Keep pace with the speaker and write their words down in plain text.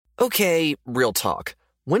Okay, real talk.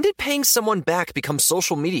 When did paying someone back become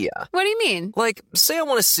social media? What do you mean? Like, say I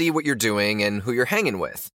want to see what you're doing and who you're hanging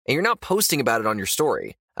with, and you're not posting about it on your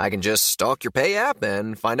story. I can just stalk your Pay app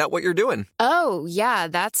and find out what you're doing. Oh, yeah,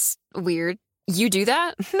 that's weird. You do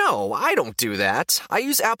that? No, I don't do that. I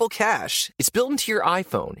use Apple Cash. It's built into your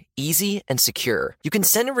iPhone, easy and secure. You can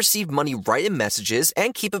send and receive money right in messages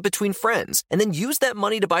and keep it between friends, and then use that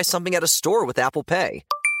money to buy something at a store with Apple Pay.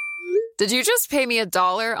 Did you just pay me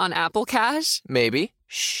 $1 on Apple Cash? Maybe.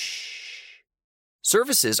 Shh.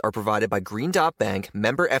 Services are provided by Green Dot Bank,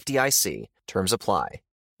 member FDIC. Terms apply.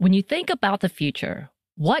 When you think about the future,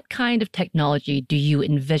 what kind of technology do you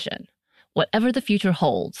envision? Whatever the future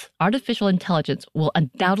holds, artificial intelligence will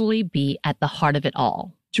undoubtedly be at the heart of it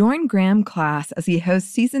all. Join Graham Class as he hosts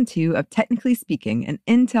Season 2 of Technically Speaking, an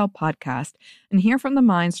Intel podcast, and hear from the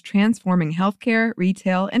minds transforming healthcare,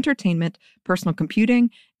 retail, entertainment, personal computing,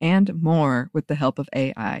 and more with the help of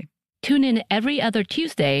AI. Tune in every other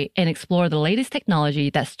Tuesday and explore the latest technology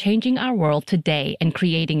that's changing our world today and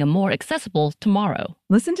creating a more accessible tomorrow.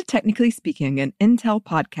 Listen to Technically Speaking, an Intel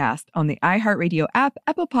podcast on the iHeartRadio app,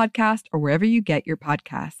 Apple Podcast, or wherever you get your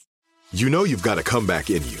podcasts. You know you've got a comeback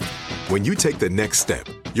in you. When you take the next step,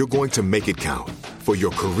 you're going to make it count. For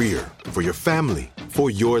your career, for your family, for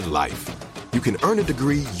your life. You can earn a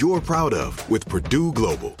degree you're proud of with Purdue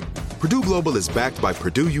Global. Purdue Global is backed by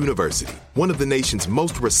Purdue University, one of the nation's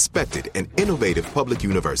most respected and innovative public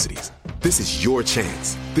universities. This is your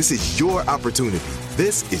chance. This is your opportunity.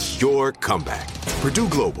 This is your comeback. Purdue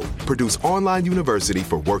Global, Purdue's online university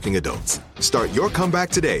for working adults. Start your comeback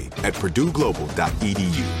today at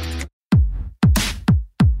purdueglobal.edu.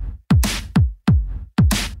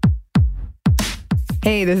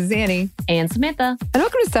 Hey, this is Annie. And Samantha. And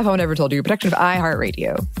welcome to Stuff I Never Told You, a production of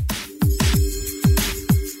iHeartRadio.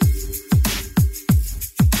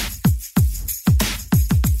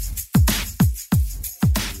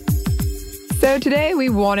 So today we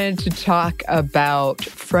wanted to talk about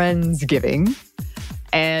Friendsgiving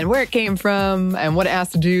and where it came from and what it has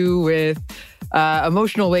to do with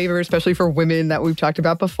emotional labor, especially for women that we've talked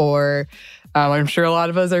about before. I'm sure a lot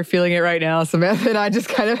of us are feeling it right now. Samantha and I just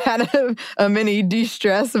kind of had a mini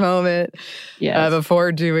de-stress moment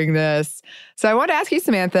before doing this. So I want to ask you,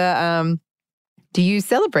 Samantha, do you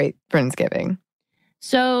celebrate Friendsgiving?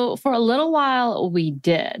 So for a little while, we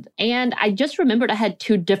did. And I just remembered I had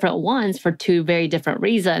two different ones for two very different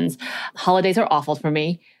reasons. Holidays are awful for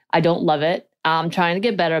me. I don't love it. I'm trying to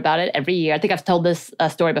get better about it every year. I think I've told this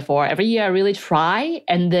story before. Every year I really try.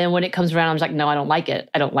 And then when it comes around, I'm just like, no, I don't like it.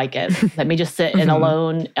 I don't like it. Let me just sit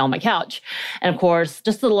alone on my couch. And of course,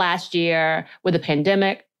 just the last year with the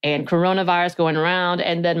pandemic and coronavirus going around,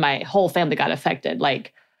 and then my whole family got affected,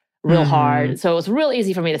 like real hard. So it was real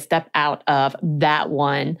easy for me to step out of that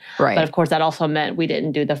one. Right. But of course, that also meant we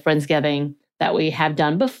didn't do the Friendsgiving that we have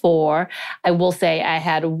done before. I will say I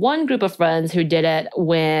had one group of friends who did it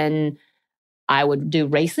when I would do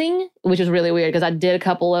racing, which was really weird because I did a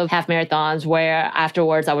couple of half marathons where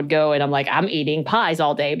afterwards I would go and I'm like, I'm eating pies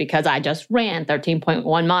all day because I just ran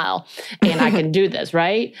 13.1 mile and I can do this,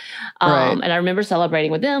 right? And I remember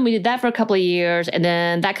celebrating with them. We did that for a couple of years and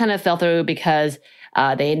then that kind of fell through because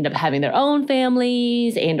they ended up having their own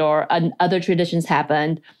families and or other traditions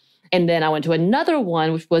happened. And then I went to another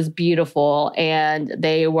one, which was beautiful. And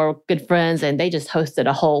they were good friends and they just hosted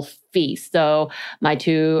a whole feast. So my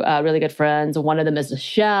two really good friends, one of them is a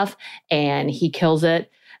chef and he kills it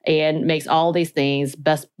and makes all these things,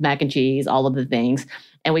 best mac and cheese, all of the things.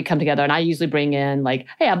 And we come together and I usually bring in like,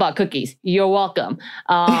 hey, I bought cookies. You're welcome.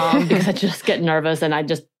 Because I just get nervous and I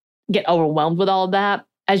just get overwhelmed with all of that.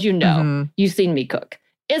 As you know, you've seen me cook.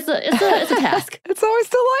 It's a task. It's always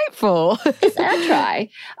delightful. I try.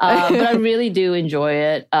 But I really do enjoy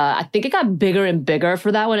it. I think it got bigger and bigger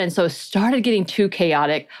for that one. And so it started getting too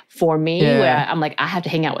chaotic for me where I'm like, I have to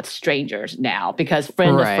hang out with strangers now because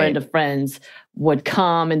friend of friends would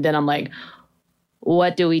come. And then I'm like,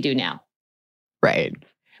 what do we do now? Right.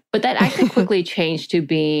 But that actually quickly changed to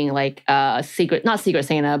being like a secret, not Secret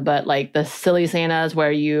Santa, but like the silly Santas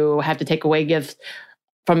where you have to take away gifts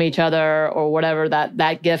from each other or whatever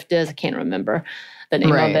that gift is. I can't remember the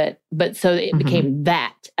name of it. But so it became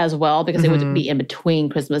that as well because it would be in between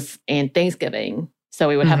Christmas and Thanksgiving. So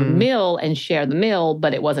we would have a meal and share the meal,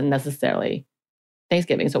 but it wasn't necessarily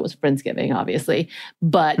Thanksgiving. So it was Friendsgiving, obviously,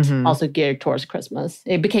 but also geared towards Christmas.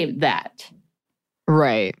 It became that.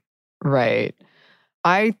 Right.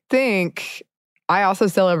 I think I also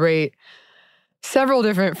celebrate several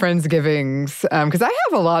different Friendsgivings because I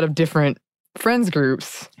have a lot of different friends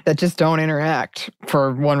groups that just don't interact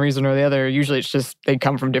for one reason or the other. Usually it's just they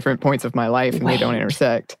come from different points of my life and they don't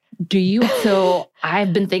intersect. So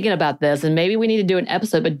I've been thinking about this, and maybe we need to do an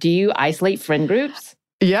episode, but do you isolate friend groups?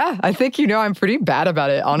 Yeah, I think, I'm pretty bad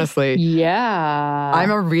about it, honestly. Yeah.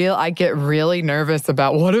 I get really nervous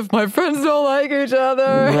about what if my friends don't like each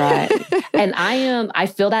other? Right. And I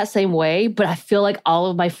feel that same way, but I feel like all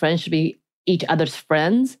of my friends should be each other's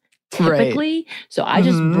friends. Typically. Right. So I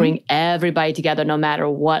just bring everybody together no matter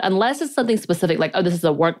what, unless it's something specific like, oh, this is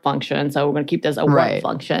a work function, so we're going to keep this a work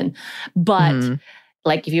function. But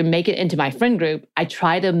like if you make it into my friend group, I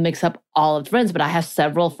try to mix up all of the friends, but I have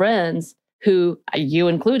several friends who, you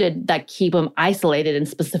included, that keep them isolated in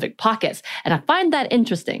specific pockets. And I find that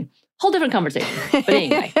interesting. Whole different conversation. But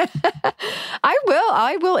anyway.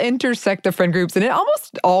 I will intersect the friend groups, and it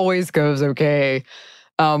almost always goes okay.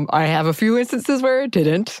 I have a few instances where it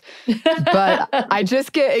didn't, but I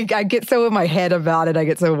get so in my head about it. I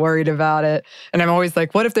get so worried about it. And I'm always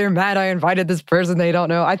like, what if they're mad I invited this person they don't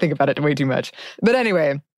know? I think about it way too much. But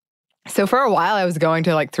anyway, so for a while I was going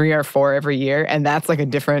to like 3 or 4 every year. And that's like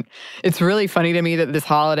it's really funny to me that this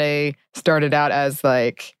holiday started out as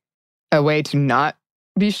like a way to not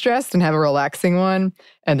be stressed and have a relaxing one.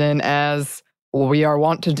 And then as we are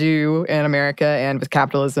wont to do in America and with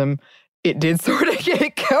capitalism, it did sort of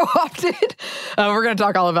get co-opted. We're going to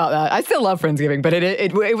talk all about that. I still love Friendsgiving, but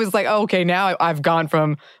it was like, oh, okay, now I've gone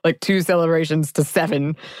from like 2 celebrations to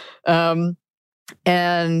 7.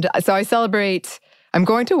 And so I celebrate, I'm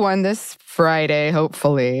going to one this Friday,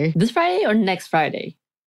 hopefully. This Friday or next Friday?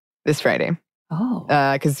 This Friday. Oh.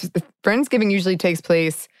 Because Friendsgiving usually takes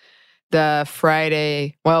place the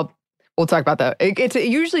Friday, well, we'll talk about that. It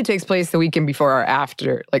usually takes place the weekend before or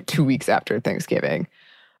after, like 2 weeks after Thanksgiving.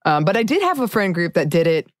 But I did have a friend group that did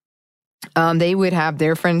it. They would have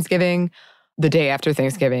their Friendsgiving the day after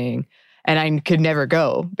Thanksgiving, and I could never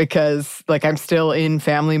go because like I'm still in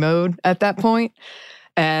family mode at that point.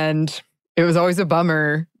 And it was always a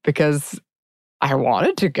bummer because I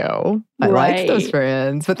wanted to go. I liked those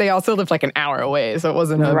friends, but they also lived like an hour away, so it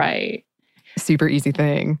wasn't a super easy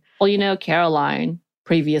thing. Well, Caroline,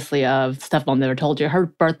 previously of Stuff Mom Never Told You, her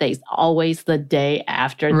birthday's always the day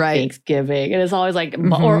after Thanksgiving. And it's always like,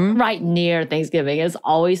 or right near Thanksgiving. It's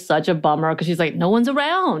always such a bummer because she's like, no one's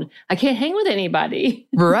around. I can't hang with anybody.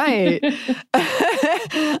 Right.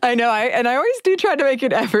 I know. I always do try to make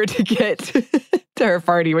an effort to get to her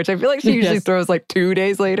party, which I feel like she usually throws like 2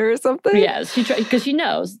 days later or something. Yes, because she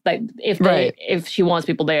knows like if she wants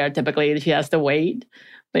people there, typically she has to wait.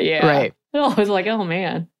 But I was like, oh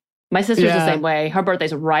man. My sister's the same way. Her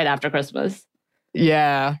birthday's right after Christmas.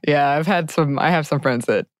 Yeah. I have some friends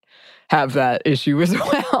that have that issue as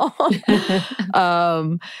well.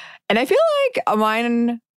 And I feel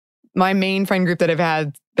like my main friend group that I've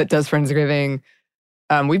had that does Friendsgiving,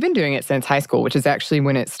 we've been doing it since high school, which is actually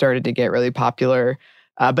when it started to get really popular.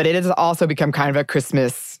 But it has also become kind of a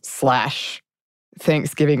Christmas /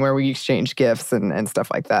 Thanksgiving where we exchange gifts and stuff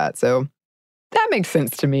like that. So that makes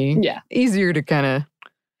sense to me. Yeah. Easier to kind of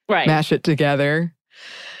mash it together.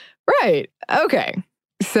 Right. Okay.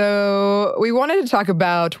 So we wanted to talk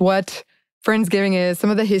about what Friendsgiving is, some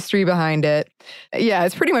of the history behind it. Yeah,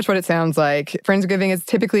 it's pretty much what it sounds like. Friendsgiving is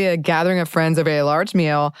typically a gathering of friends over a large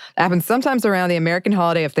meal that happens sometimes around the American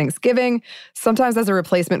holiday of Thanksgiving, sometimes as a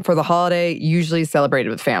replacement for the holiday, usually celebrated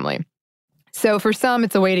with family. So for some,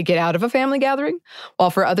 it's a way to get out of a family gathering,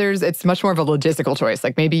 while for others, it's much more of a logistical choice.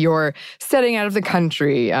 Like maybe you're studying out of the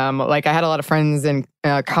country. Like I had a lot of friends in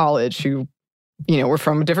college who, were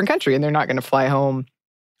from a different country and they're not going to fly home,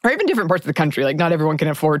 or even different parts of the country. Like not everyone can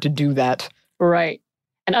afford to do that. Right.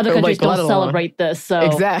 And other countries don't celebrate this. So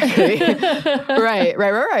exactly.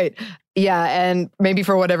 Right. Yeah, and maybe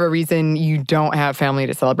for whatever reason, you don't have family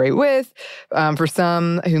to celebrate with. For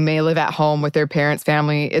some who may live at home with their parents'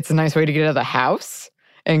 family, it's a nice way to get out of the house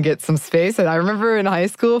and get some space. And I remember in high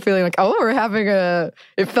school feeling like, oh, we're having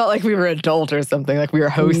it felt like we were adult or something, like we were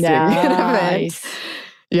hosting an event.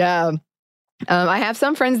 Yeah. I have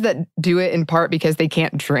some friends that do it in part because they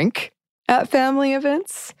can't drink at family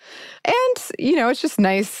events. And, it's just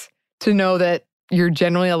nice to know that you're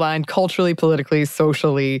generally aligned culturally, politically,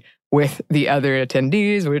 socially with the other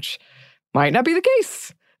attendees, which might not be the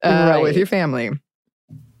case with your family.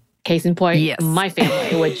 Case in point, my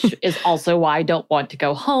family, which is also why I don't want to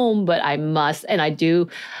go home, but I must. And I do.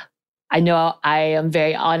 I know I am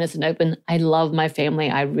very honest and open. I love my family.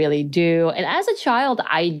 I really do. And as a child,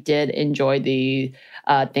 I did enjoy the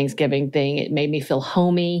Thanksgiving thing. It made me feel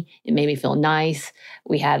homey. It made me feel nice.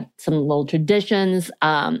 We had some little traditions.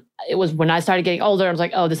 It was when I started getting older, I was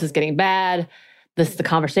like, oh, this is getting bad. the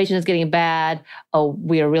conversation is getting bad. Oh,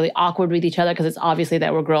 we are really awkward with each other because it's obviously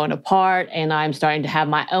that we're growing apart and I'm starting to have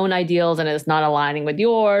my own ideals and it's not aligning with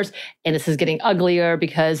yours. And this is getting uglier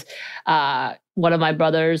because one of my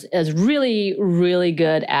brothers is really, really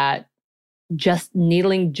good at just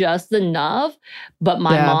needling just enough. But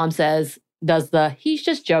my mom says, he's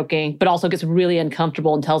just joking, but also gets really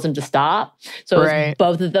uncomfortable and tells him to stop. So it's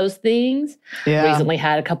both of those things. Recently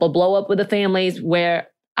had a couple of blow up with the families where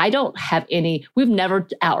I don't have we've never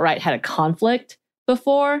outright had a conflict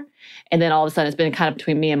before. And then all of a sudden it's been kind of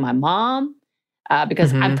between me and my mom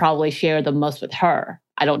because I probably share the most with her.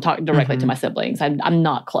 I don't talk directly to my siblings. I'm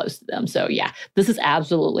not close to them. So yeah, this is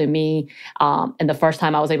absolutely me. And the first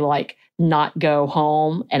time I was able to like not go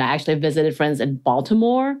home and I actually visited friends in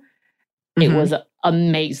Baltimore, it was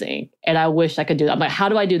amazing. And I wish I could do that. I'm like, how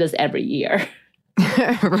do I do this every year?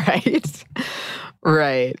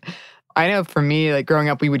 Right. I know for me, like growing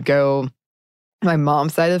up, we would go, my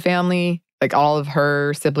mom's side of the family, like all of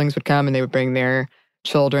her siblings would come and they would bring their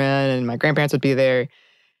children and my grandparents would be there.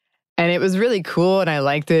 And it was really cool and I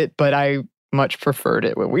liked it, but I much preferred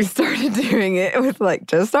it when we started doing it with like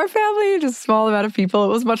just our family, just a small amount of people. It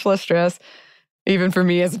was much less stress. Even for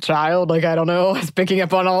me as a child, like, I don't know, I was picking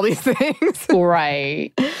up on all these things.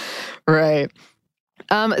 Right.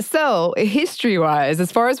 So history-wise,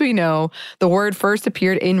 as far as we know, the word first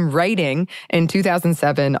appeared in writing in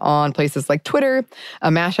 2007 on places like Twitter, a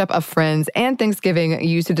mashup of Friends and Thanksgiving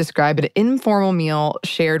used to describe an informal meal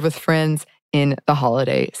shared with friends in the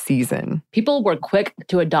holiday season. People were quick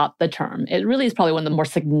to adopt the term. It really is probably one of the more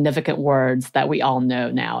significant words that we all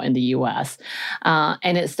know now in the U.S.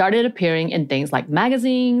 And it started appearing in things like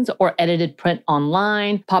magazines or edited print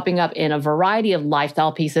online, popping up in a variety of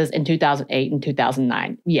lifestyle pieces in 2008 and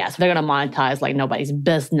 2009. Yes, they're going to monetize like nobody's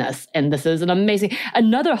business. And this is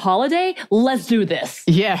another holiday. Let's do this.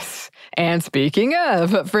 Yes. And speaking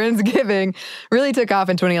of, Friendsgiving really took off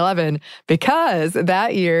in 2011 because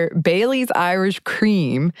that year, Bailey's Irish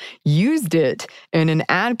Cream used it in an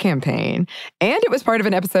ad campaign. And it was part of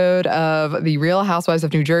an episode of The Real Housewives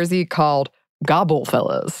of New Jersey called Gobble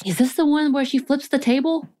Fellas. Is this the one where she flips the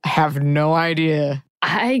table? I have no idea.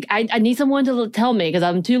 I need someone to tell me because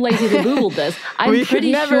I'm too lazy to Google this. We could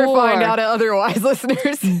never find out otherwise,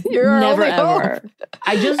 listeners. You're never ever.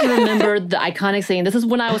 I just remembered the iconic scene. This is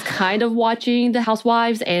when I was kind of watching The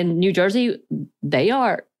Housewives, and New Jersey, they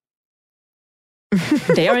are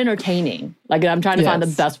entertaining. Like, I'm trying to find the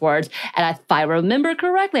best words. And if I remember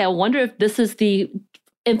correctly, I wonder if this is the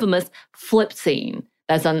infamous flip scene.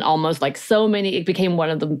 That's on almost like so many, it became one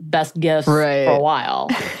of the best gifts for a while.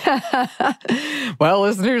 Well,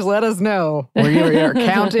 listeners, let us know. We are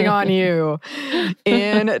counting on you.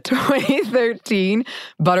 In 2013,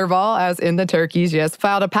 Butterball, as in the turkeys,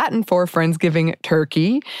 filed a patent for Friendsgiving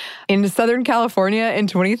turkey. In Southern California in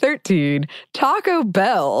 2013, Taco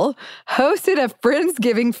Bell hosted a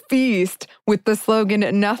Friendsgiving feast with the slogan,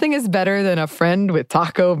 "Nothing is better than a friend with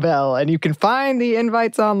Taco Bell." And you can find the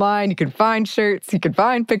invites online. You can find shirts. You can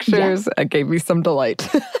find pictures. It gave me some delight.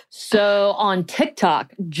 So on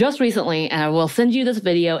TikTok, just recently, and I will send you this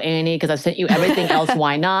video, Annie, because I've sent you everything else,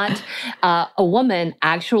 why not? A woman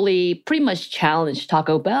actually pretty much challenged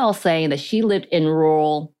Taco Bell, saying that she lived in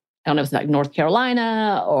rural, I don't know if it's like North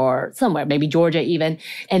Carolina or somewhere, maybe Georgia even,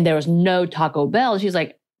 and there was no Taco Bell. She's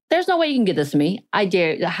like, there's no way you can get this to me. I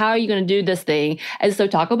dare. How are you going to do this thing? And so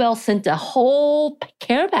Taco Bell sent a whole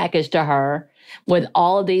care package to her with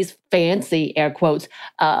all of these fancy, air quotes,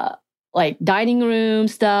 like dining room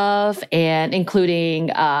stuff, and including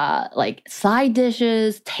like side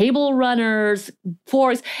dishes, table runners,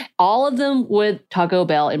 forks, all of them with Taco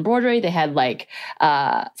Bell embroidery. They had like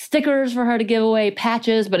stickers for her to give away,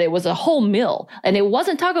 patches, but it was a whole meal. And it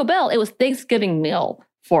wasn't Taco Bell, it was Thanksgiving meal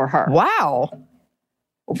for her. Wow.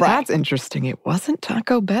 That's interesting. It wasn't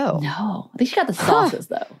Taco Bell. No. I think she got the sauces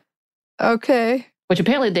though. Okay. Which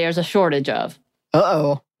apparently there's a shortage of.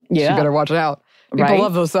 Uh-oh. Yeah. She better watch out. People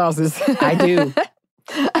love those sauces. I do.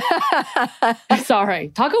 Sorry.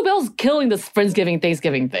 Taco Bell's killing this Friendsgiving,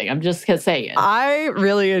 Thanksgiving thing. I'm just saying. I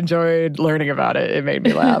really enjoyed learning about it. It made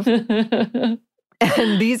me laugh.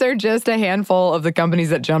 And these are just a handful of the companies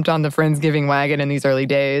that jumped on the Friendsgiving wagon in these early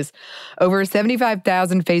days. Over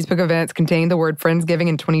 75,000 Facebook events contained the word Friendsgiving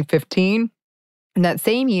in 2015. And that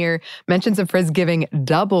same year, mentions of Friendsgiving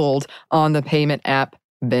doubled on the payment app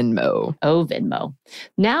Venmo. Oh, Venmo.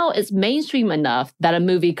 Now it's mainstream enough that a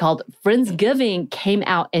movie called Friendsgiving came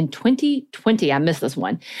out in 2020. I missed this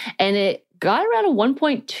one. And it got around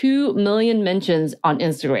 1.2 million mentions on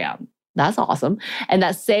Instagram. That's awesome. And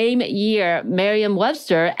that same year,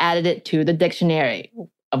 Merriam-Webster added it to the dictionary.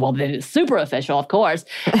 well, then it's super official, of course.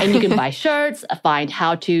 And you can buy shirts, find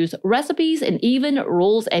how-tos, recipes, and even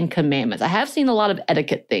rules and commandments. I have seen a lot of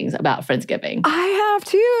etiquette things about Friendsgiving. I have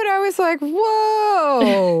too. And I was like,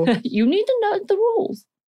 whoa. You need to know the rules.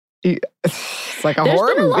 It's like a There's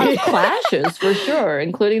horror been a lot movie. of clashes for sure,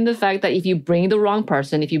 including the fact that if you bring the wrong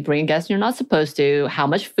person, if you bring a guest you're not supposed to, how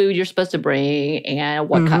much food you're supposed to bring, and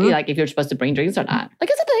what kind, like if you're supposed to bring drinks or not.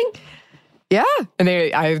 Like, it's a thing. Yeah. And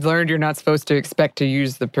I've learned you're not supposed to expect to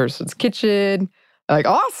use the person's kitchen, like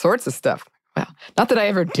all sorts of stuff. Wow. Not that I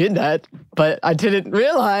ever did that, but I didn't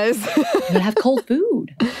realize. You gotta have cold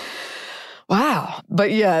food. Wow.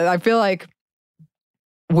 But yeah, I feel like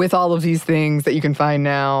with all of these things that you can find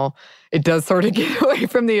now, it does sort of get away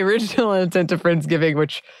from the original intent of Friendsgiving,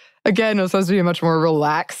 which again was supposed to be a much more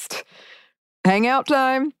relaxed hangout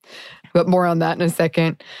time. But more on that in a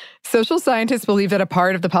second. Social scientists believe that a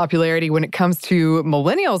part of the popularity when it comes to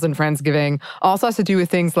millennials and Friendsgiving also has to do with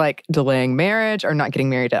things like delaying marriage or not getting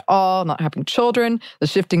married at all, not having children, the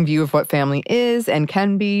shifting view of what family is and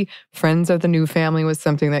can be. Friends of the new family was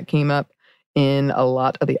something that came up in a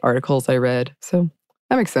lot of the articles I read. So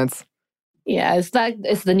that makes sense. Yeah, it's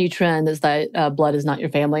the new trend is that blood is not your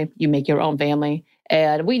family. You make your own family.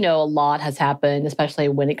 And we know a lot has happened, especially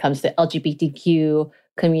when it comes to LGBTQ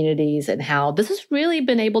communities and how this has really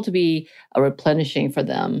been able to be a replenishing for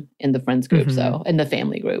them in the friends group, so in the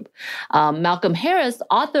family group. Malcolm Harris,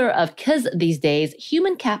 author of Kids These Days,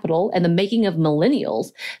 Human Capital and the Making of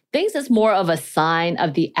Millennials, thinks it's more of a sign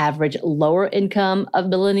of the average lower income of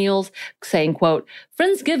millennials, saying, quote,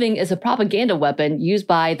 Friendsgiving is a propaganda weapon used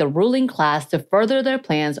by the ruling class to further their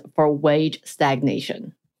plans for wage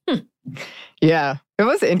stagnation. Yeah, it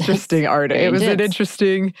was interesting art. It was an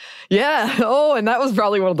interesting, yeah. Oh, and that was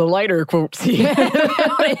probably one of the lighter quotes he had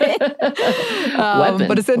about it.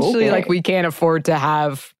 But essentially, like, we can't afford to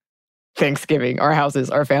have Thanksgiving, our houses,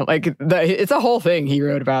 our family. Like, it's a whole thing he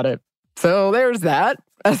wrote about it. So there's that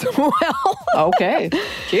as well. Okay,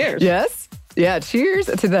 cheers. Yes. Yeah, cheers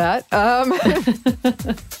to that.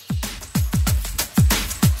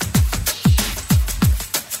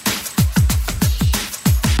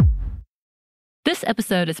 This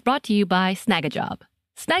episode is brought to you by Snagajob.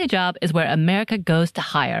 Snagajob is where America goes to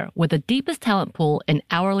hire with the deepest talent pool in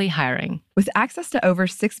hourly hiring. With access to over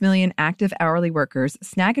 6 million active hourly workers,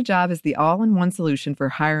 Snagajob is the all-in-one solution for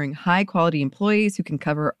hiring high-quality employees who can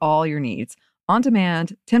cover all your needs. On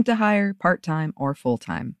demand, temp to hire, part-time, or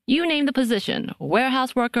full-time. You name the position: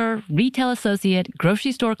 warehouse worker, retail associate,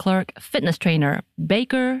 grocery store clerk, fitness trainer,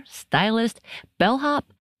 baker, stylist,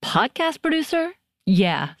 bellhop, podcast producer.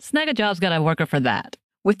 Yeah, Snagajob's got a worker for that.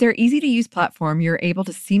 With their easy-to-use platform, you're able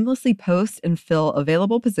to seamlessly post and fill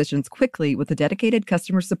available positions quickly with a dedicated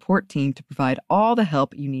customer support team to provide all the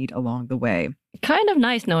help you need along the way. Kind of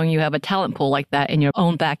nice knowing you have a talent pool like that in your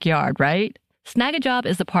own backyard, right? Snagajob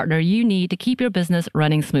is the partner you need to keep your business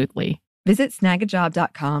running smoothly. Visit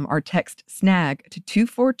snagajob.com or text SNAG to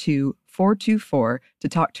 242-424 to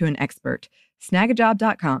talk to an expert.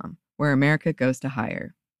 Snagajob.com, where America goes to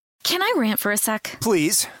hire. Can I rant for a sec?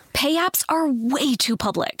 Please. Pay apps are way too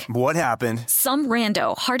public. What happened? Some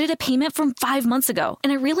rando hearted a payment from 5 months ago,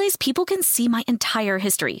 and I realized people can see my entire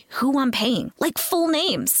history, who I'm paying, like full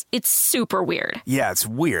names. It's super weird. Yeah, it's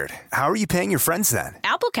weird. How are you paying your friends then?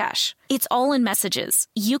 Apple Cash. It's all in messages.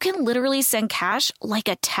 You can literally send cash like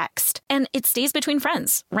a text, and it stays between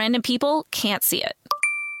friends. Random people can't see it.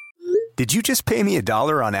 Did you just pay me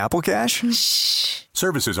 $1 on Apple Cash? Shh.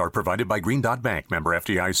 Services are provided by Green Dot Bank. Member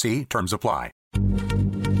FDIC. Terms apply.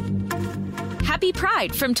 Happy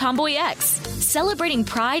Pride from Tomboy X. Celebrating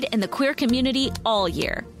pride and the queer community all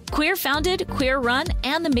year. Queer founded, queer run,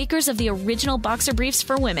 and the makers of the original boxer briefs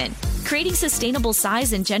for women. Creating sustainable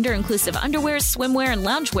size and gender inclusive underwear, swimwear, and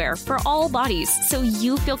loungewear for all bodies so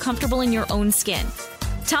you feel comfortable in your own skin.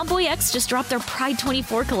 Tomboy X just dropped their Pride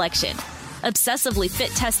 24 collection. Obsessively fit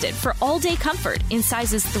tested for all day comfort in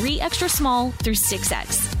sizes 3 extra small through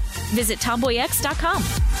 6X. Visit tomboyx.com.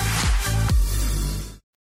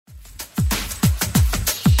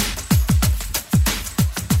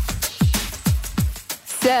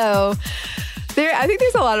 So I think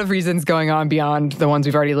there's a lot of reasons going on beyond the ones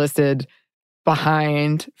we've already listed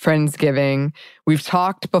behind Friendsgiving. We've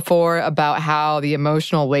talked before about how the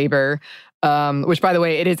emotional labor, which, by the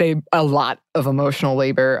way, it is a lot of emotional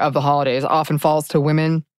labor of the holidays, often falls to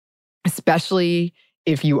women, especially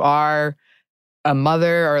if you are a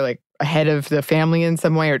mother or like a head of the family in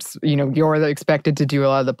some way, or it's, you're expected to do a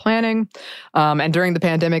lot of the planning. And during the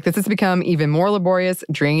pandemic, this has become even more laborious,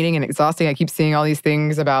 draining, and exhausting. I keep seeing all these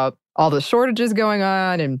things about all the shortages going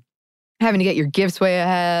on and having to get your gifts way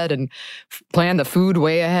ahead and plan the food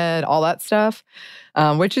way ahead, all that stuff,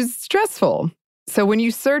 which is stressful. So when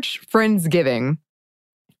you search Friendsgiving,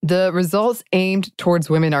 the results aimed towards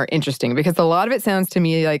women are interesting because a lot of it sounds to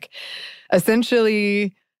me like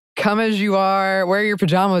essentially come as you are, wear your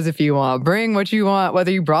pajamas if you want, bring what you want,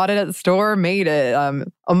 whether you brought it at the store, made it.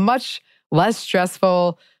 A much less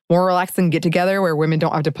stressful, more relaxing get-together where women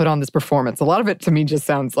don't have to put on this performance. A lot of it to me just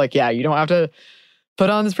sounds like, yeah, you don't have to put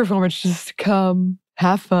on this performance, just come,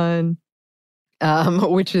 have fun,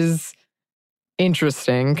 which is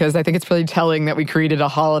interesting because I think it's really telling that we created a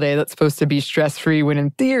holiday that's supposed to be stress-free when in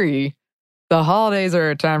theory, the holidays are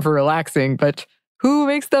a time for relaxing, but who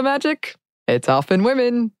makes the magic? It's often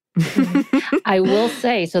women. I will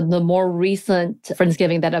say, so the more recent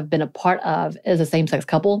Friendsgiving that I've been a part of is a same-sex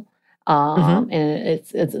couple. And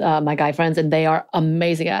it's my guy friends, and they are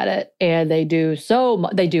amazing at it. And they do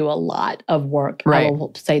they do a lot of work. Right. I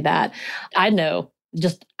will say that. I know,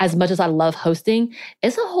 just as much as I love hosting,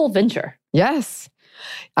 it's a whole venture. Yes.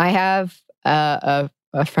 I have a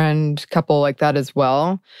friend couple like that as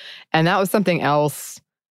well. And that was something else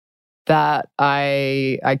that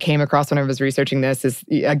I came across when I was researching this is,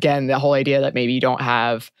 again, the whole idea that maybe you don't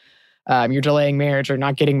have, you're delaying marriage or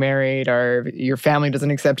not getting married or your family doesn't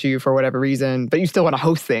accept you for whatever reason, but you still want to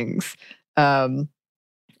host things. And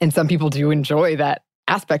some people do enjoy that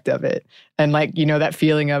aspect of it. And like, you know, that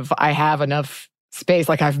feeling of I have enough space,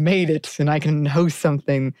 like I've made it and I can host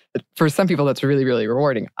something. For some people, that's really, really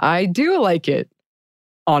rewarding. I do like it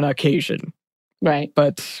on occasion. Right.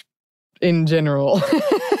 But in general,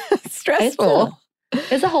 stressful.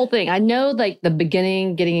 It's a whole thing. I know, like the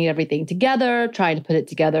beginning, getting everything together, trying to put it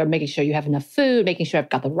together, making sure you have enough food, making sure I've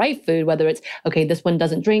got the right food, whether it's, okay, this one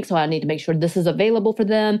doesn't drink, so I need to make sure this is available for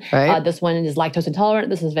them. Right. This one is lactose intolerant,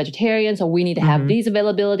 this is vegetarian, so we need to have these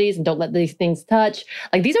availabilities and don't let these things touch.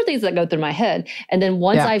 Like these are things that go through my head. And then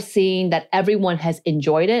once I've seen that everyone has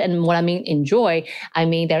enjoyed it, and when I mean enjoy, I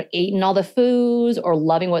mean they're eating all the foods or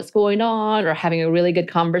loving what's going on or having a really good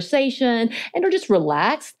conversation and are just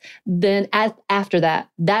relaxed, then after that,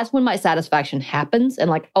 that's when my satisfaction happens. And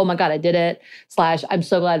like, oh my God, I did it. / I'm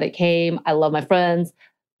so glad they came. I love my friends.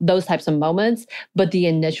 Those types of moments. But the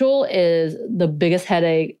initial is the biggest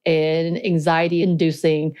headache and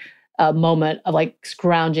anxiety-inducing moment of like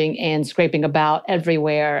scrounging and scraping about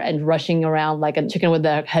everywhere and rushing around like a chicken with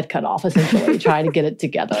their head cut off, essentially, trying to get it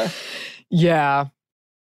together. Yeah.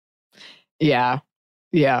 And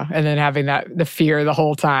then having the fear the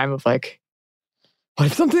whole time of like, what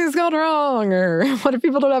if something's gone wrong? Or what if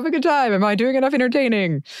people don't have a good time? Am I doing enough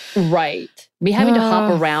entertaining? Right. Me having to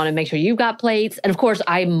hop around and make sure you've got plates. And of course,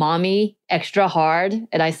 I mommy extra hard.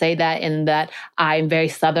 And I say that in that I'm very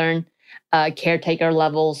Southern, caretaker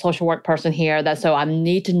level, social work person here. So I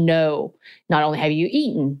need to know, not only have you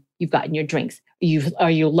eaten, you've gotten your drinks. Are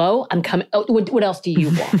you low? I'm coming. Oh, what else do you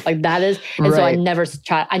want? Like that is. And so I never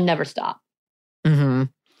stop. Mm-hmm.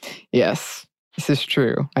 Yes. This is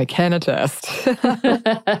true. I can attest.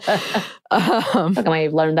 I might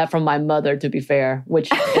have learned that from my mother, to be fair, which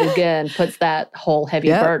again puts that whole heavy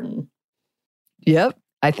burden. Yep.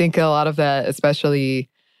 I think a lot of that, especially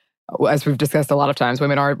as we've discussed a lot of times,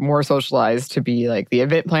 women are more socialized to be like the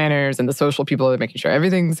event planners and the social people that are making sure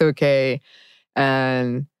everything's okay.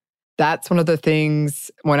 And that's one of the things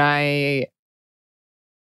when I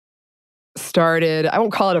started, I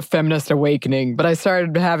won't call it a feminist awakening, but I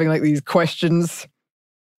started having like these questions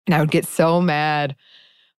and I would get so mad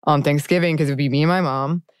on Thanksgiving because it would be me and my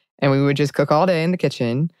mom and we would just cook all day in the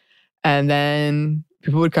kitchen and then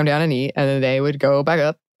people would come down and eat and then they would go back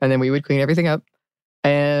up and then we would clean everything up.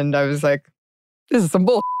 And I was like, this is some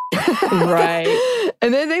bull. Right.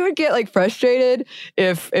 And then they would get like frustrated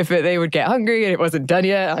if they would get hungry and it wasn't done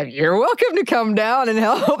yet. Like, you're welcome to come down and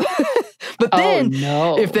help. But then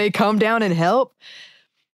if they come down and help,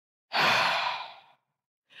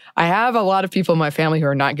 I have a lot of people in my family who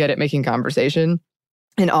are not good at making conversation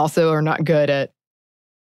and also are not good at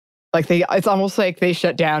like it's almost like they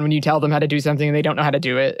shut down when you tell them how to do something and they don't know how to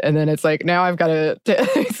do it. And then it's like, now I've got to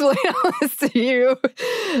explain all this to you.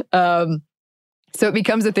 So it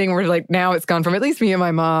becomes a thing where like now it's gone from at least me and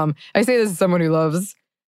my mom. I say this as someone who loves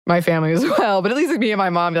my family as well, but at least with me and my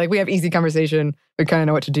mom, like we have easy conversation. We kind of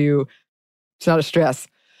know what to do. It's not a stress.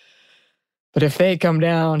 But if they come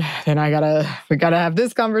down, then we gotta have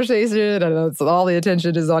this conversation. And that's all the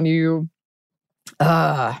attention is on you.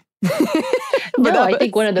 No, I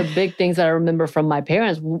think one of the big things that I remember from my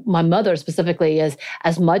parents, my mother specifically, is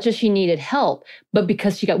as much as she needed help, but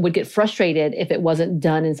because she would get frustrated if it wasn't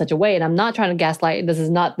done in such a way. And I'm not trying to gaslight. This is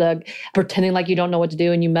not the pretending like you don't know what to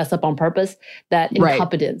do and you mess up on purpose. That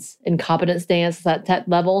incompetence stance, that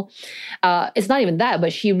level. It's not even that,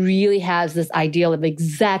 but she really has this ideal of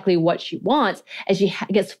exactly what she wants, and she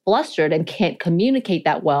gets flustered and can't communicate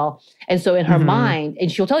that well. And so in her mind,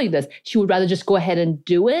 and she'll tell you this, she would rather just go ahead and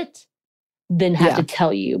do it than have to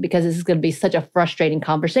tell you, because this is going to be such a frustrating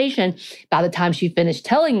conversation. By the time she finished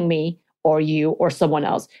telling me or you or someone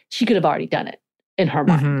else, she could have already done it in her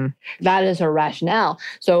mind. That is her rationale.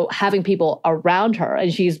 So having people around her,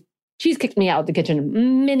 and she's kicked me out of the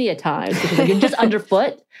kitchen many a times because like, you're just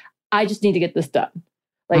underfoot. I just need to get this done.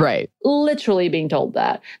 Like literally being told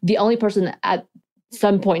that. The only person at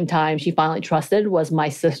some point in time she finally trusted was my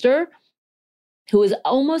sister, who was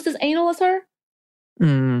almost as anal as her.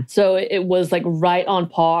 So it was like right on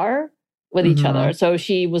par with each other. So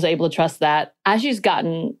she was able to trust that. As she's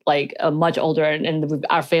gotten like much older and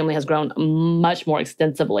our family has grown much more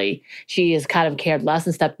extensively, she has kind of cared less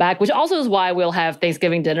and stepped back, which also is why we'll have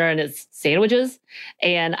Thanksgiving dinner and it's sandwiches.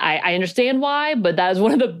 And I understand why, but that is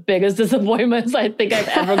one of the biggest disappointments I think I've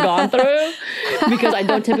ever gone through, because I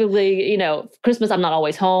don't typically, Christmas, I'm not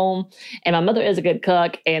always home, and my mother is a good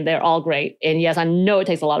cook and they're all great. And yes, I know it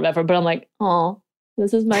takes a lot of effort, but I'm like, oh,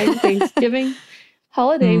 this is my Thanksgiving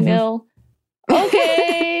holiday meal.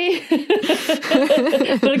 Okay.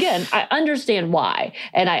 But again, I understand why.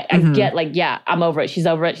 And I get like, yeah, I'm over it. She's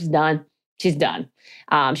over it. She's done. She's done.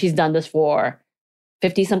 She's done this for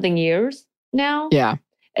 50 something years now. Yeah.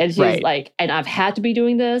 And she's like, and I've had to be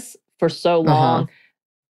doing this for so long.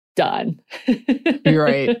 Done. You're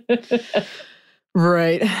right.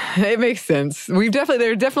 Right. It makes sense.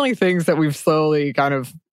 There are definitely things that we've slowly kind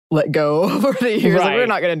of let go over the years. Like, we're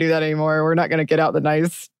not going to do that anymore. We're not going to get out the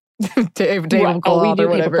nice tablecloth or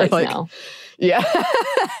whatever. Like, now. Yeah.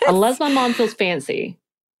 Unless my mom feels fancy,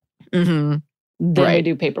 then we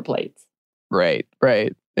do paper plates. Right.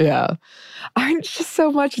 Yeah. It's just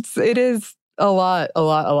so much. It is a lot.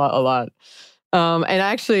 And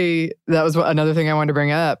actually, that was another thing I wanted to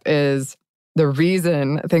bring up is the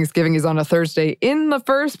reason Thanksgiving is on a Thursday in the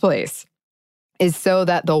first place is so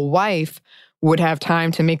that the wife would have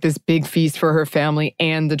time to make this big feast for her family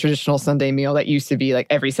and the traditional Sunday meal that used to be like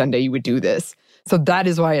every Sunday you would do this. So that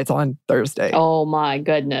is why it's on Thursday. Oh my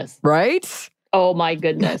goodness. Right? Oh my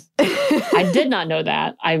goodness. I did not know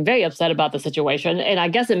that. I'm very upset about the situation. And I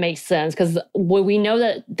guess it makes sense because we know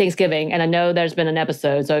that Thanksgiving, and I know there's been an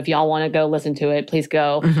episode, so if y'all want to go listen to it, please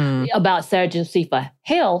go, about Sarah Josepha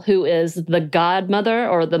Hale, who is the godmother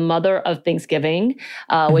or the mother of Thanksgiving,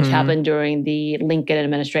 which happened during the Lincoln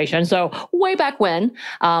administration. So way back when,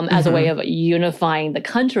 as a way of unifying the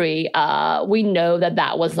country, we know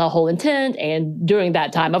that was the whole intent. And during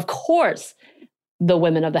that time, of course, the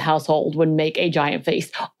women of the household would make a giant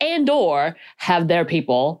feast and or have their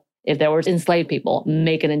people, if there were enslaved people,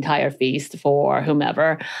 make an entire feast for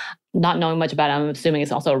whomever. Not knowing much about it, I'm assuming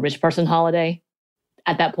it's also a rich person holiday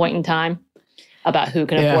at that point in time, about who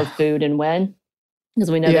can afford food and when.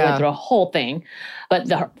 Because we know they went through a whole thing. But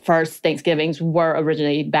the first Thanksgivings were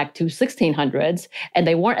originally back to 1600s, and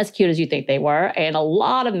they weren't as cute as you think they were. And a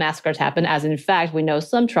lot of massacres happened, as in fact, we know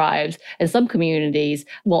some tribes and some communities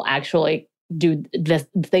will actually do this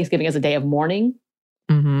Thanksgiving as a day of mourning,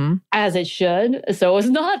 as it should. So it's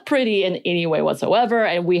not pretty in any way whatsoever.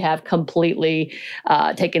 And we have completely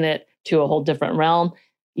taken it to a whole different realm.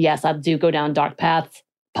 Yes, I do go down dark paths.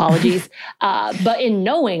 Apologies. But in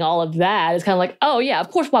knowing all of that, it's kind of like, oh yeah,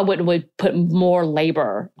 of course, why wouldn't we put more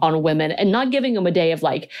labor on women and not giving them a day of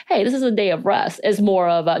like, hey, this is a day of rest. It's more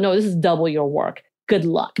of no, this is double your work. Good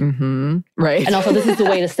luck. Right. And also, this is the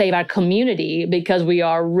way to save our community because we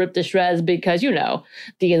are ripped to shreds because, the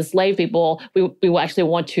enslaved people, we will actually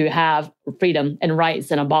want to have freedom and rights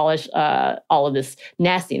and abolish all of this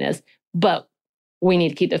nastiness. But we need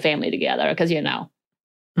to keep the family together because,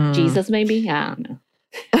 Jesus maybe? I don't know.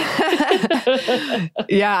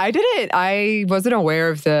 Yeah, I wasn't aware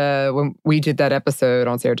of when we did that episode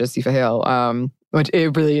on Sarah Josepha Hale, which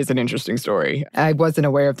it really is an interesting story. I wasn't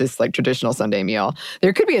aware of this like traditional Sunday meal.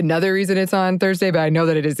 There could be another reason it's on Thursday, but I know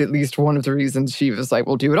that it is at least one of the reasons she was like,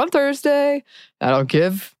 we'll do it on Thursday. That'll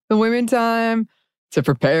give the women time to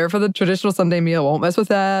prepare for the traditional Sunday meal. Won't mess with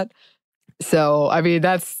that. So, I mean,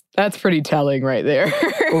 that's pretty telling right there.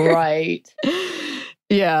 Right.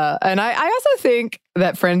 Yeah. And I also think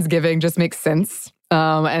that Friendsgiving just makes sense.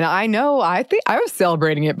 And I think I was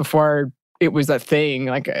celebrating it before it was a thing.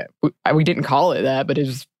 Like we didn't call it that, but it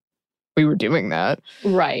was we were doing that.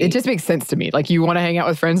 Right. It just makes sense to me. Like, you want to hang out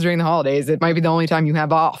with friends during the holidays. It might be the only time you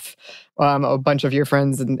have off a bunch of your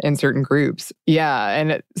friends in certain groups. Yeah.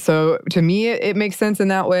 And so to me, it makes sense in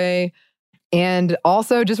that way. And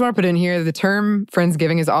also, just want to put in here, the term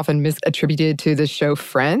Friendsgiving is often misattributed to the show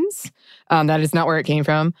Friends. That is not where it came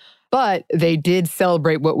from. But they did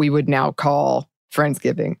celebrate what we would now call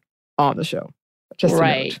Friendsgiving on the show. Just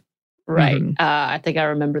right. Right. Mm-hmm. I think I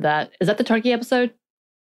remember that. Is that the turkey episode?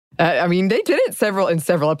 I mean, they did it in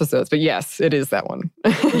several episodes, but yes, it is that one.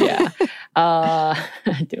 Yeah. I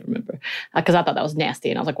do remember. Because I thought that was nasty.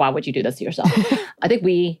 And I was like, why would you do this to yourself? I think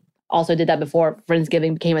we also did that before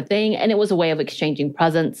Friendsgiving became a thing. And it was a way of exchanging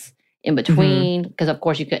presents in between. Because, of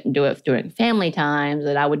course, you couldn't do it during family times.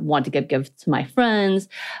 And I would want to give gifts to my friends.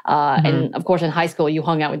 And, of course, in high school, you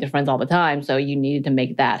hung out with your friends all the time. So you needed to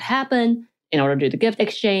make that happen in order to do the gift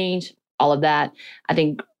exchange, all of that. I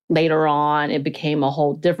think later on, it became a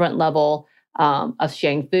whole different level of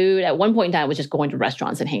sharing food. At one point in time, it was just going to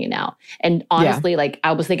restaurants and hanging out. And honestly, like,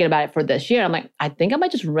 I was thinking about it for this year. I'm like, I think I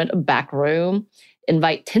might just rent a back room,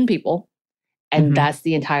 invite 10 people. And that's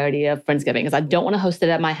the entirety of Friendsgiving. Because I don't want to host it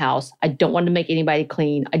at my house. I don't want to make anybody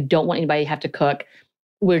clean. I don't want anybody to have to cook.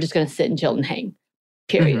 We're just going to sit and chill and hang,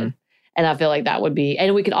 period. And I feel like that would be,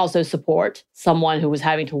 and we could also support someone who was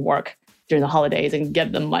having to work during the holidays and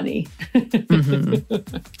give them money.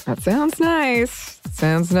 That sounds nice.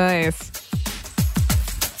 Sounds nice.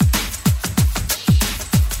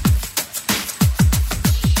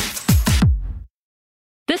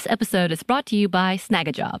 This episode is brought to you by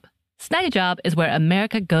Snagajob. Snagajob is where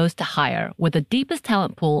America goes to hire, with the deepest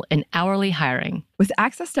talent pool in hourly hiring. With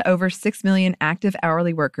access to over 6 million active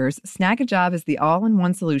hourly workers, Snagajob is the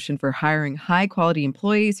all-in-one solution for hiring high-quality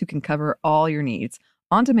employees who can cover all your needs.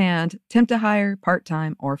 On demand, temp to hire,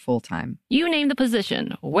 part-time, or full-time. You name the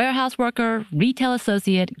position: warehouse worker, retail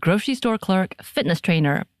associate, grocery store clerk, fitness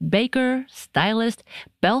trainer, baker, stylist,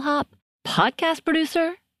 bellhop, podcast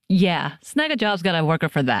producer. Yeah, Snagajob's got a worker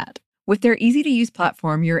for that. With their easy-to-use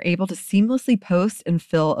platform, you're able to seamlessly post and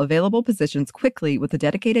fill available positions quickly with a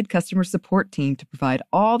dedicated customer support team to provide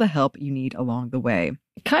all the help you need along the way.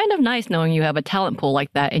 Kind of nice knowing you have a talent pool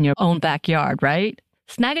like that in your own backyard, right?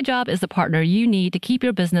 Snagajob is the partner you need to keep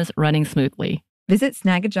your business running smoothly. Visit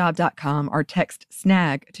snagajob.com or text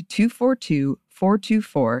SNAG to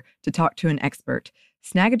 242-424 to talk to an expert.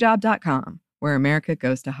 Snagajob.com, where America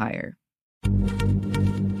goes to hire.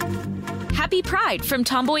 Happy Pride from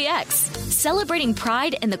Tomboy X, celebrating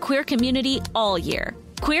pride and the queer community all year.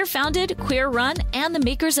 Queer founded, queer run, and the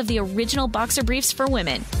makers of the original boxer briefs for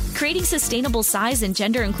women, creating sustainable size and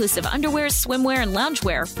gender inclusive underwear, swimwear, and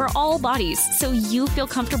loungewear for all bodies so you feel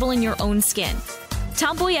comfortable in your own skin.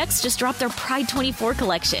 Tomboy X just dropped their Pride 24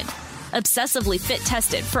 collection, obsessively fit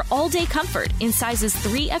tested for all day comfort in sizes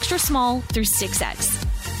 3 extra small through 6X.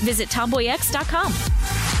 Visit tomboyx.com.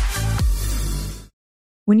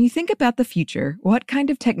 When you think about the future, what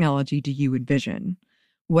kind of technology do you envision?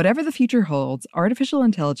 Whatever the future holds, artificial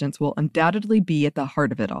intelligence will undoubtedly be at the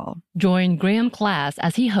heart of it all. Join Graham Class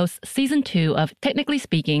as he hosts Season 2 of Technically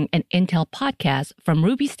Speaking, an Intel podcast from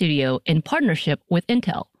Ruby Studio in partnership with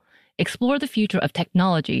Intel. Explore the future of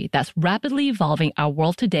technology that's rapidly evolving our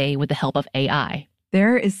world today with the help of AI.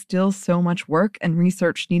 There is still so much work and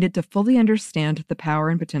research needed to fully understand the power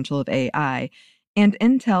and potential of AI, and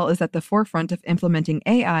Intel is at the forefront of implementing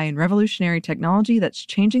AI and revolutionary technology that's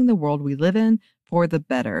changing the world we live in for the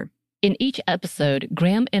better. In each episode,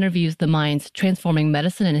 Graham interviews the minds transforming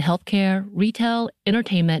medicine and healthcare, retail,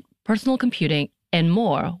 entertainment, personal computing, and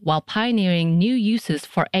more, while pioneering new uses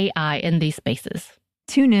for AI in these spaces.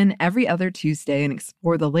 Tune in every other Tuesday and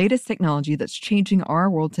explore the latest technology that's changing our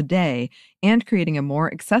world today and creating a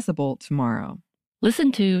more accessible tomorrow.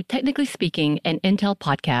 Listen to Technically Speaking, an Intel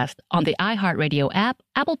podcast on the iHeartRadio app,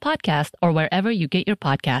 Apple Podcast, or wherever you get your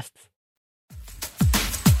podcasts.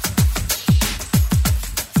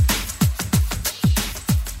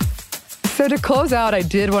 So to close out, I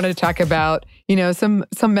did want to talk about, some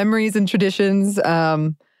memories and traditions,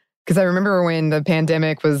 because I remember when the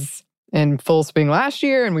pandemic was in full swing last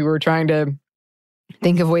year and we were trying to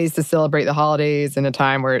think of ways to celebrate the holidays in a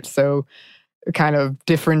time where it's so kind of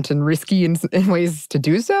different and risky in ways to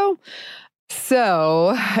do so.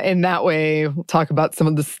 So in that way, we'll talk about some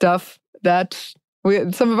of the stuff that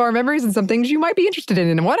some of our memories and some things you might be interested in.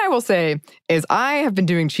 And what I will say is I have been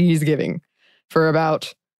doing cheese giving for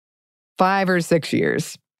about 5 or 6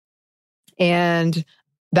 years. And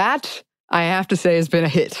that, I have to say, has been a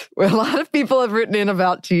hit. A lot of people have written in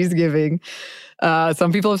about cheese giving.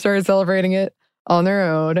 Some people have started celebrating it on their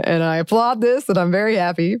own. And I applaud this and I'm very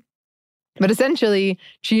happy. But essentially,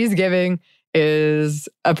 cheese giving is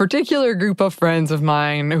a particular group of friends of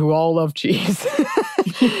mine who all love cheese.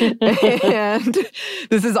 And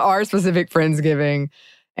this is our specific Friendsgiving.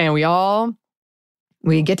 And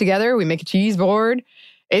we get together, we make a cheese board.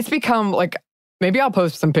 It's become like, maybe I'll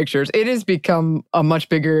post some pictures. It has become a much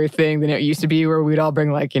bigger thing than it used to be, where we'd all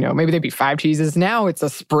bring like, maybe there'd be 5 cheeses. Now it's a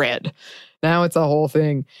spread. Now it's a whole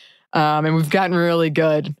thing. And we've gotten really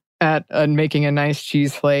good at making a nice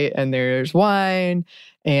cheese plate. And there's wine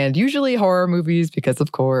and usually horror movies because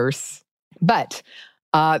of course. But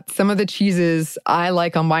some of the cheeses I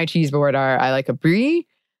like on my cheese board are, I like a brie,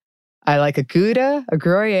 I like a Gouda, a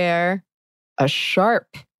Gruyere, a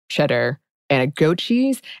sharp cheddar, and a goat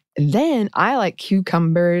cheese. And then I like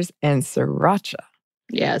cucumbers and sriracha.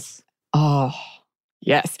 Yes. Oh,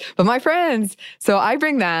 yes. But my friends, so I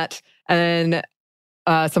bring that and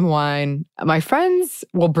some wine. My friends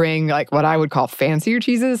will bring like what I would call fancier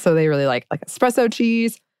cheeses. So they really like espresso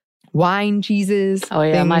cheese, wine cheeses. Oh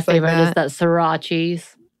yeah, my favorite like is that Syrah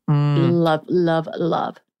cheese. Love, love,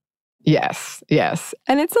 love. Yes, yes.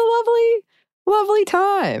 And it's a lovely, lovely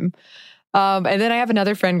time. And then I have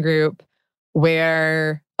another friend group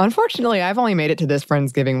where, unfortunately, I've only made it to this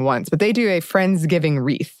Friendsgiving once, but they do a Friendsgiving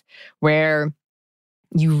wreath where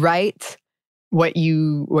you write what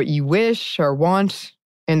you wish or want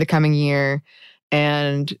in the coming year.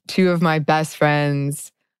 And 2 of my best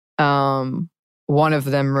friends, one of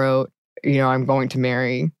them wrote, I'm going to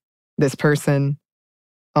marry this person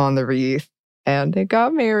on the wreath. And they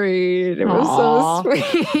got married. It was so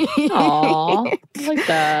sweet. Aww, I like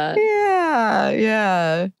that.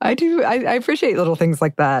 Yeah. I do. I appreciate little things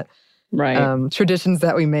like that. Right. Traditions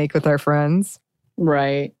that we make with our friends.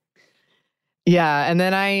 Right. Yeah. And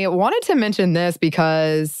then I wanted to mention this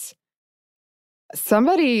because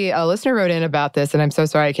a listener wrote in about this, and I'm so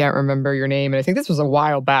sorry I can't remember your name. And I think this was a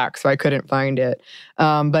while back, so I couldn't find it.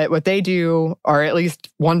 But what they do, or at least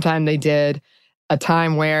one time they did, a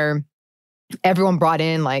time where everyone brought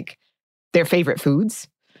in like their favorite foods,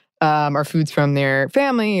 or foods from their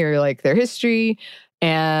family or like their history.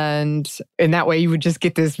 And in that way, you would just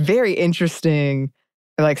get this very interesting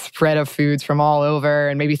like spread of foods from all over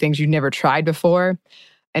and maybe things you'd never tried before.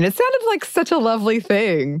 And it sounded like such a lovely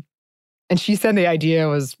thing. And she said the idea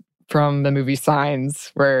was from the movie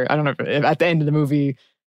Signs, where I don't know if at the end of the movie,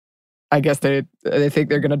 I guess they think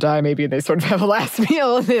they're going to die maybe, and they sort of have a last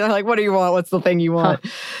meal. And they're like, what do you want? What's the thing you want?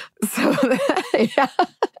 So, yeah.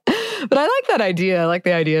 But I like that idea. I like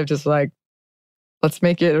the idea of just like, let's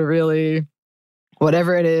make it a really,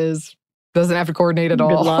 whatever it is, doesn't have to coordinate at all.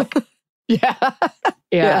 Good luck. Yeah.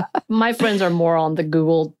 Yeah. My friends are more on the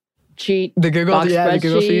Google sheet. The Google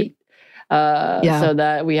sheet. So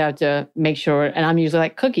that we have to make sure, and I'm usually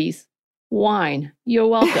like cookies, wine, you're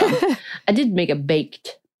welcome. I did make a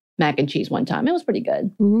baked mac and cheese one time. It was pretty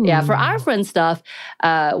good. Ooh. Yeah, for our friend stuff,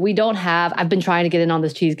 we don't have, I've been trying to get in on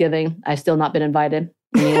this cheese giving. I've still not been invited.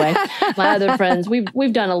 Anyway, my other friends,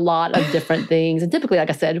 we've done a lot of different things. And typically, like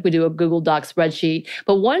I said, we do a Google Doc spreadsheet.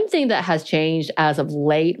 But one thing that has changed as of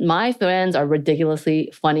late, my friends are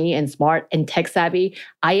ridiculously funny and smart and tech savvy.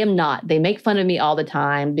 I am not. They make fun of me all the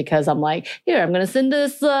time because I'm like, here, I'm going to send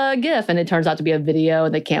this GIF. And it turns out to be a video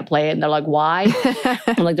and they can't play it. And they're like, why?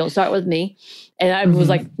 I'm like, don't start with me. And I was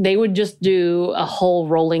like, they would just do a whole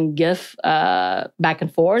rolling GIF back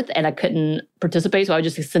and forth, and I couldn't participate. So I would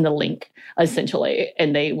just send a link, essentially,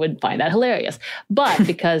 and they would find that hilarious. But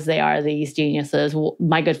because they are these geniuses,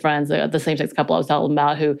 my good friends, the same-sex couple I was telling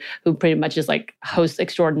about, who pretty much is like hosts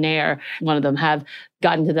extraordinaire, one of them have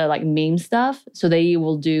gotten to the like meme stuff. So they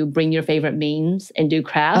will do bring your favorite memes and do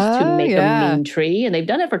crafts to make a meme tree. And they've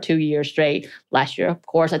done it for 2 years straight. Last year, of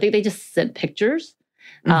course, I think they just sent pictures.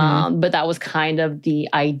 But that was kind of the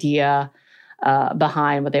idea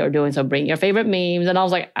behind what they were doing. So bring your favorite memes. And I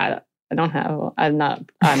was like, I'm not.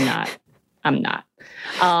 And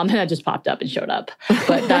that just popped up and showed up.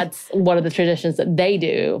 But that's one of the traditions that they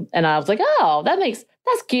do. And I was like, oh, that's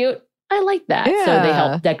cute. I like that. Yeah. So they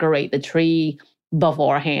help decorate the tree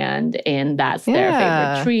beforehand, and that's their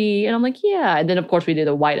favorite tree. And I'm like, yeah. And then, of course, we do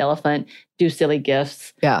the white elephant, do silly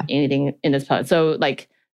gifts. Yeah. Anything in this part. So, like,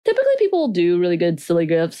 typically people do really good, silly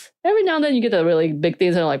gifts. Every now and then you get the really big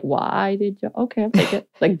things and they're like, why did you? Okay, I'll take it.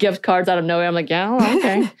 Like gift cards out of nowhere. I'm like, yeah,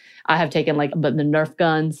 okay. I have taken like the Nerf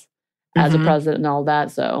guns as a present and all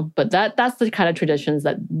that. So, but that's the kind of traditions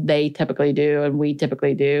that they typically do and we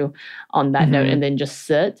typically do on that note, and then just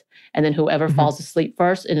sit. And then whoever falls asleep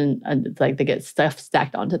first, and it's like they get stuff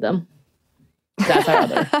stacked onto them. That's our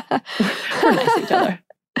other. We're nice to each other.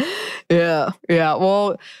 Yeah.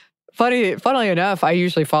 Well, funnily enough, I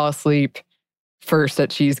usually fall asleep first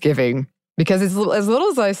at cheese giving because as little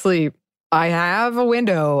as I sleep, I have a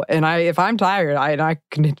window, and if I'm tired, I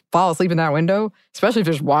can fall asleep in that window, especially if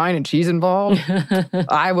there's wine and cheese involved.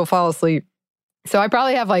 I will fall asleep. So I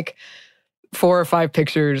probably have like 4 or 5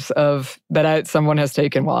 pictures of that someone has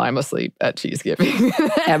taken while I'm asleep at cheese giving.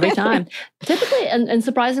 Every time. Typically, and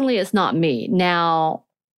surprisingly, it's not me. Now,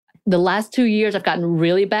 the last 2 years, I've gotten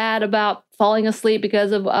really bad about falling asleep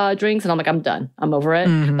because of drinks. And I'm like, I'm done. I'm over it.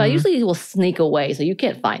 Mm-hmm. But I usually will sneak away, so you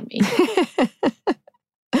can't find me.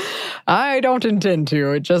 I don't intend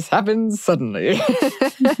to. It just happens suddenly.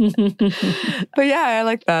 But yeah, I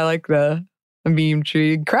like that. I like the meme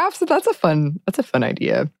tree. Crafts, that's a fun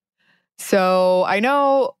idea. So I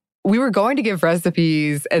know we were going to give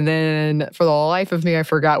recipes, and then for the life of me, I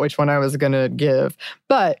forgot which one I was going to give.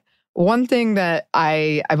 But one thing that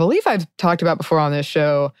I believe I've talked about before on this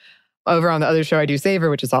show, over on the other show I do, Savor,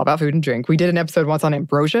 which is all about food and drink, we did an episode once on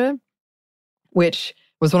ambrosia, which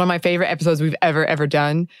was one of my favorite episodes we've ever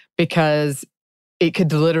done because it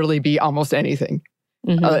could literally be almost anything.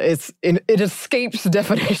 Mm-hmm. It escapes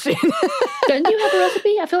definition. Don't you have a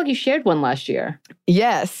recipe? I feel like you shared one last year.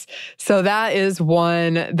 Yes. So that is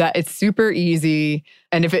one that it's super easy.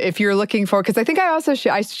 And if you're looking for, because I think I also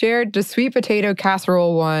I shared the sweet potato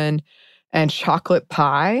casserole one and chocolate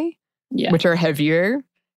pie, which are heavier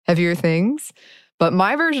things. But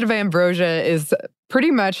my version of ambrosia is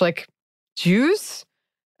pretty much like juice,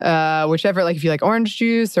 whichever, like if you like orange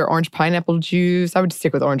juice or orange pineapple juice, I would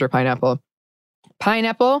stick with orange or pineapple.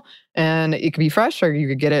 Pineapple, and it could be fresh or you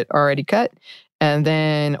could get it already cut. And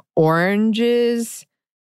then oranges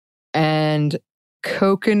and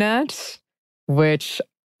coconut, which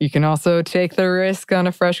you can also take the risk on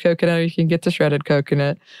a fresh coconut. You can get the shredded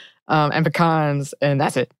coconut, and pecans, and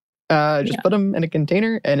that's it. Just put them in a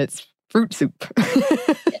container and it's fruit soup.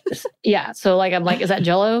 Yeah. So I'm like, is that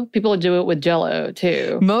Jell-O? People do it with Jell-O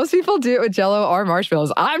too. Most people do it with Jell-O or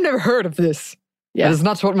marshmallows. I've never heard of this. Yeah. That is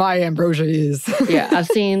not what my ambrosia is. Yeah, I've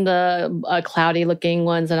seen the cloudy looking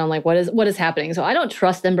ones and I'm like, what is happening? So I don't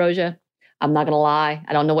trust ambrosia. I'm not going to lie.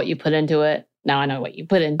 I don't know what you put into it. Now I know what you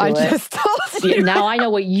put into it. I just told you. Now I know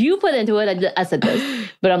what you put into it. I said this.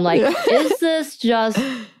 But I'm like, is this just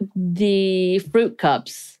the fruit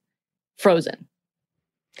cups frozen?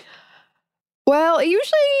 Well, usually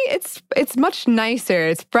it's much nicer.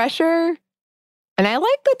 It's fresher. And I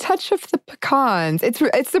like the touch of the pecans.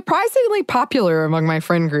 It's surprisingly popular among my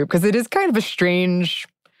friend group because it is kind of a strange.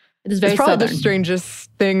 It is very probably Southern. The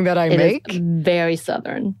strangest thing that I make. It is very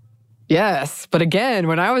Southern. Yes, but again,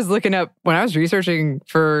 when I was researching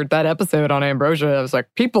for that episode on ambrosia, I was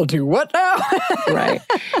like, people do what now? Right.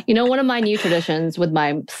 One of my new traditions with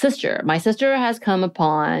my sister has come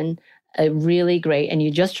upon a really great, and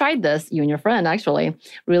you just tried this, you and your friend actually,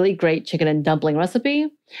 really great chicken and dumpling recipe.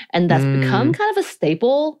 And that's become kind of a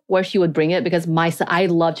staple where she would bring it because I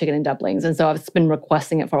love chicken and dumplings. And so I've been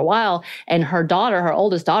requesting it for a while. And her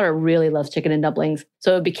oldest daughter, really loves chicken and dumplings.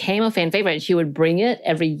 So it became a fan favorite. And she would bring it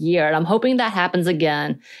every year. And I'm hoping that happens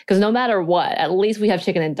again because no matter what, at least we have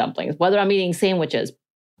chicken and dumplings, whether I'm eating sandwiches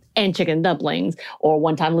and chicken and dumplings or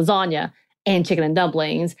one time lasagna and chicken and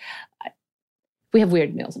dumplings. We have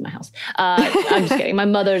weird meals in my house. I'm just kidding. My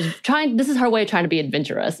mother's this is her way of trying to be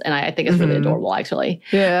adventurous. And I think it's really adorable, actually.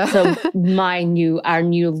 Yeah. So our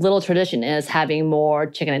new little tradition is having more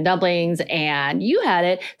chicken and dumplings. And you had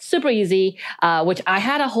it super easy, which I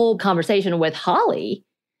had a whole conversation with Holly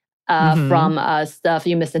from stuff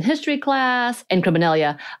you missed in history class and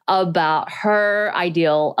Criminalia about her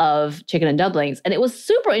ideal of chicken and dumplings. And it was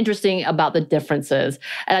super interesting about the differences.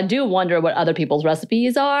 And I do wonder what other people's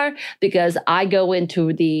recipes are because I go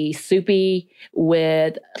into the soupy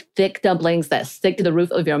with thick dumplings that stick to the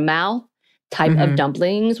roof of your mouth type of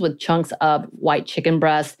dumplings with chunks of white chicken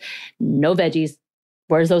breast, no veggies.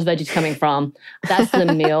 Where's those veggies coming from? That's the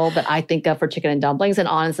meal that I think of for chicken and dumplings. And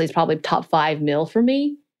honestly, it's probably top 5 meal for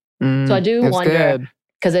me. So I do wonder,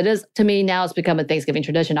 because it is, to me now it's become a Thanksgiving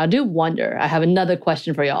tradition. I do wonder, I have another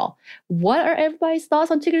question for y'all. What are everybody's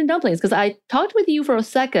thoughts on chicken and dumplings? Because I talked with you for a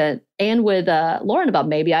second and with Lauren about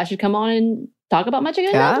maybe I should come on and talk about my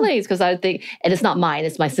chicken and dumplings. Because I think, and it's not mine,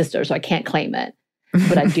 it's my sister, so I can't claim it.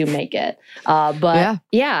 But I do make it. But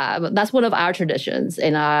that's one of our traditions.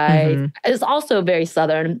 And it's also very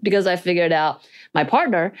Southern because I figured out my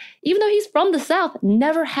partner, even though he's from the South,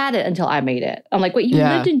 never had it until I made it. I'm like, wait, you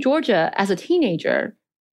lived in Georgia as a teenager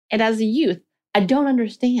and as a youth. I don't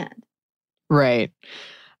understand. Right.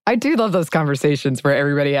 I do love those conversations where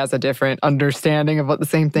everybody has a different understanding of what the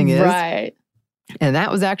same thing is. Right. And that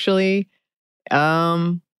was actually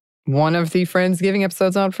one of the Friendsgiving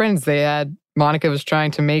episodes on Friends. They had Monica was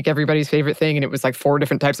trying to make everybody's favorite thing, and it was like 4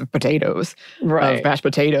 different types of potatoes, of mashed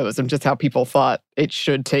potatoes, and just how people thought it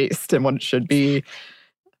should taste and what it should be.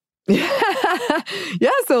 Yeah,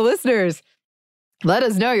 so listeners, let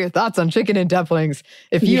us know your thoughts on chicken and dumplings.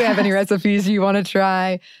 If you have any recipes you want to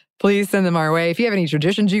try, please send them our way. If you have any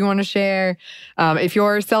traditions you want to share, if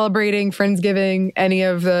you're celebrating Friendsgiving, any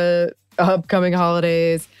of the upcoming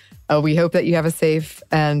holidays, we hope that you have a safe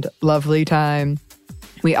and lovely time.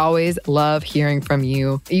 We always love hearing from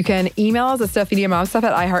you. You can email us at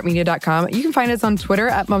stuffmediamomstuff@iheartmedia.com. You can find us on Twitter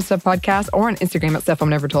at momstuffpodcast or on Instagram at Stuff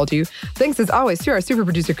Mom Never Told You. Thanks as always to our super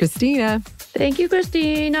producer, Christina. Thank you,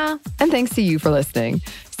 Christina. And thanks to you for listening.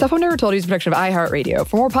 Stuff Mom Never Told You is a production of iHeartRadio.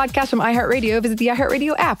 For more podcasts from iHeartRadio, visit the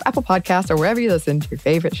iHeartRadio app, Apple Podcasts, or wherever you listen to your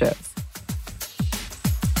favorite shows.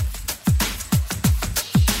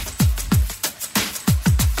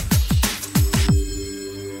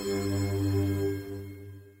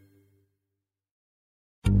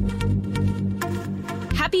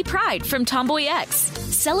 Happy Pride from Tomboy X,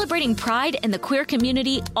 celebrating pride and the queer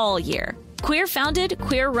community all year. Queer founded,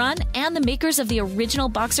 queer run, and the makers of the original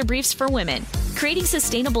boxer briefs for women, creating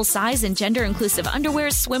sustainable size and gender inclusive underwear,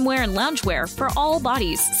 swimwear, and loungewear for all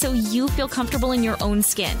bodies so you feel comfortable in your own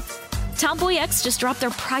skin. Tomboy X just dropped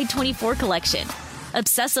their Pride 24 collection,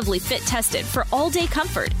 obsessively fit tested for all day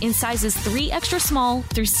comfort in sizes 3 extra small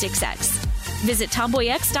through 6X. Visit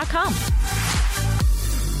tomboyx.com.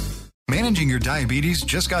 Managing your diabetes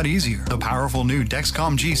just got easier. The powerful new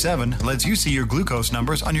Dexcom G7 lets you see your glucose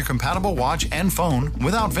numbers on your compatible watch and phone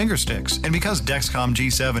without finger sticks. And because Dexcom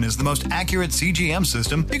G7 is the most accurate CGM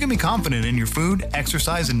system, you can be confident in your food,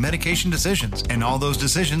 exercise, and medication decisions. And all those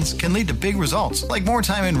decisions can lead to big results, like more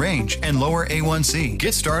time in range and lower A1C.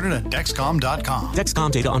 Get started at Dexcom.com.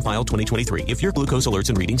 Dexcom data on file 2023. If your glucose alerts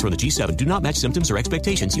and readings from the G7 do not match symptoms or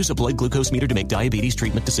expectations, use a blood glucose meter to make diabetes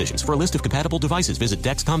treatment decisions. For a list of compatible devices, visit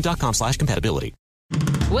Dexcom.com/compatibility.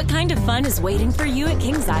 What kind of fun is waiting for you at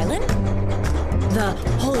Kings Island? The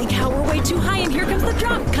holy cow, we're way too high and here comes the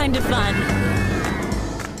drop kind of fun.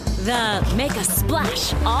 The make a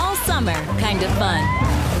splash all summer kind of fun.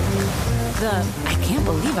 The I can't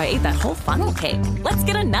believe I ate that whole funnel cake. Let's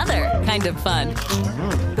get another kind of fun.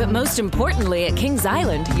 But most importantly, at Kings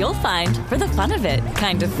Island, you'll find for the fun of it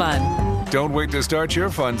kind of fun. Don't wait to start your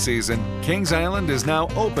fun season. Kings Island is now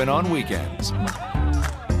open on weekends.